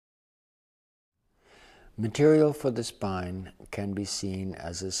Material for the spine can be seen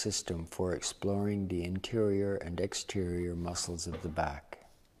as a system for exploring the interior and exterior muscles of the back.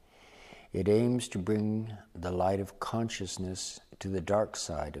 It aims to bring the light of consciousness to the dark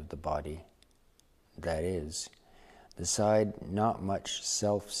side of the body, that is, the side not much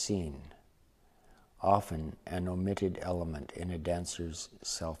self-seen, often an omitted element in a dancer's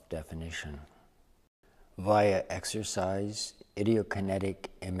self-definition. Via exercise, idiokinetic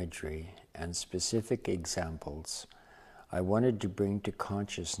imagery, and specific examples, I wanted to bring to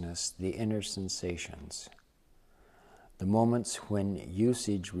consciousness the inner sensations, the moments when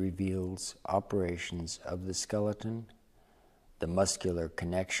usage reveals operations of the skeleton, the muscular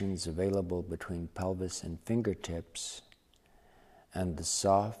connections available between pelvis and fingertips, and the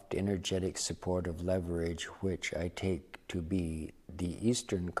soft, energetic support of leverage which I take to be the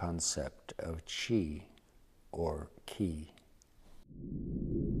Eastern concept of chi, or ki.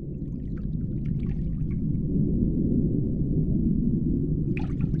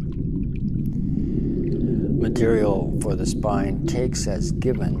 Material for the spine takes as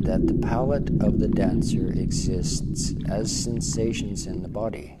given that the palate of the dancer exists as sensations in the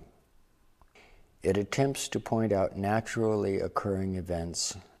body. It attempts to point out naturally occurring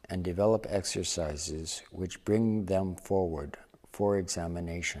events and develop exercises which bring them forward for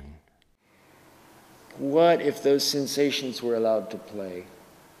examination. What if those sensations were allowed to play?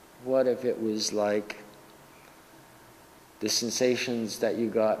 What if it was like the sensations that you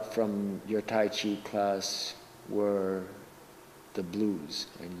got from your Tai Chi class were the blues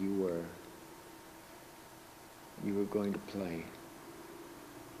and you were going to play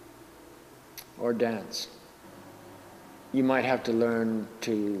or dance? You might have to learn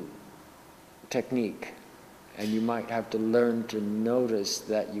technique, and you might have to learn to notice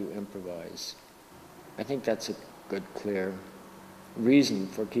that you improvise. I think that's a good, clear reason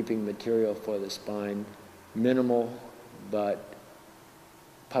for keeping material for the spine minimal but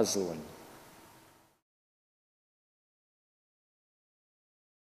puzzling.